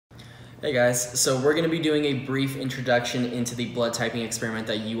Hey guys, so we're going to be doing a brief introduction into the blood typing experiment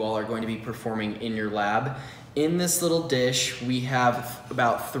that you all are going to be performing in your lab. In this little dish, we have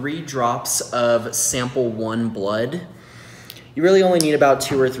about 3 drops of sample 1 blood. You really only need about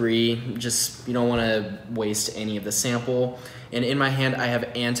 2 or 3, just you don't want to waste any of the sample. And in my hand, I have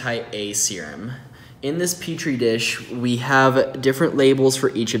Antia Serum. In this Petri dish, we have different labels for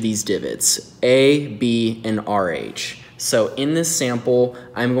each of these divots, A, B, and RH. So in this sample,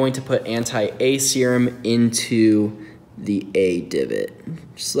 I'm going to put Antia Serum into the A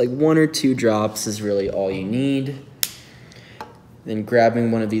divot. Just like 1 or 2 drops is really all you need. Then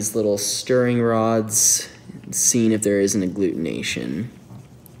grabbing one of these little stirring rods and seeing if there is an agglutination.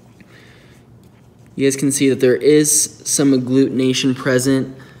 You guys can see that there is some agglutination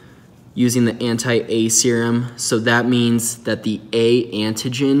present using the Antia serum, so that means that the A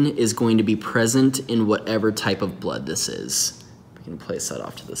antigen is going to be present in whatever type of blood this is. We can place that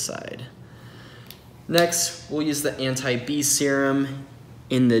off to the side. Next, we'll use the Antib Serum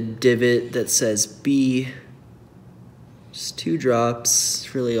in the divot that says B. Just 2 drops,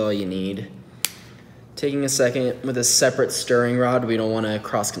 it's really all you need. Taking a second with a separate stirring rod, we don't want to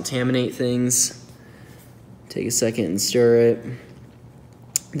cross-contaminate things. Take a second and stir it.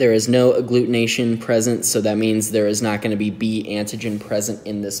 There is no agglutination present, so that means there is not going to be B antigen present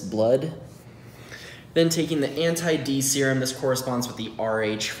in this blood. Then taking the Antib serum, this corresponds with the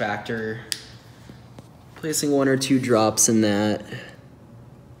RH factor. Placing 1 or 2 drops in that.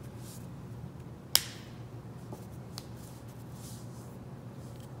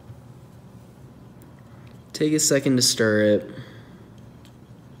 Take a second to stir it.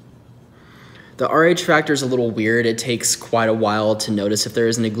 The RH factor is a little weird. It takes quite a while to notice if there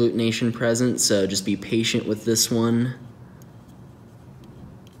is an agglutination present, so just be patient with this one.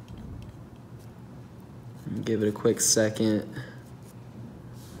 Give it a quick second.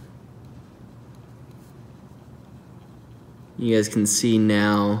 You guys can see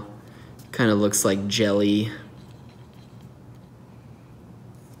now, kind of looks like jelly.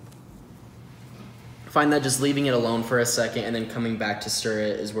 Find that just leaving it alone for a second and then coming back to stir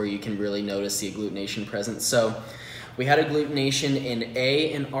it is where you can really notice the agglutination present. So we had agglutination in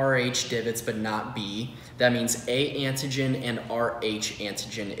A and RH divots, but not B. That means A antigen and RH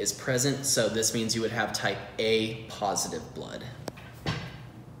antigen is present, so this means you would have type A positive blood.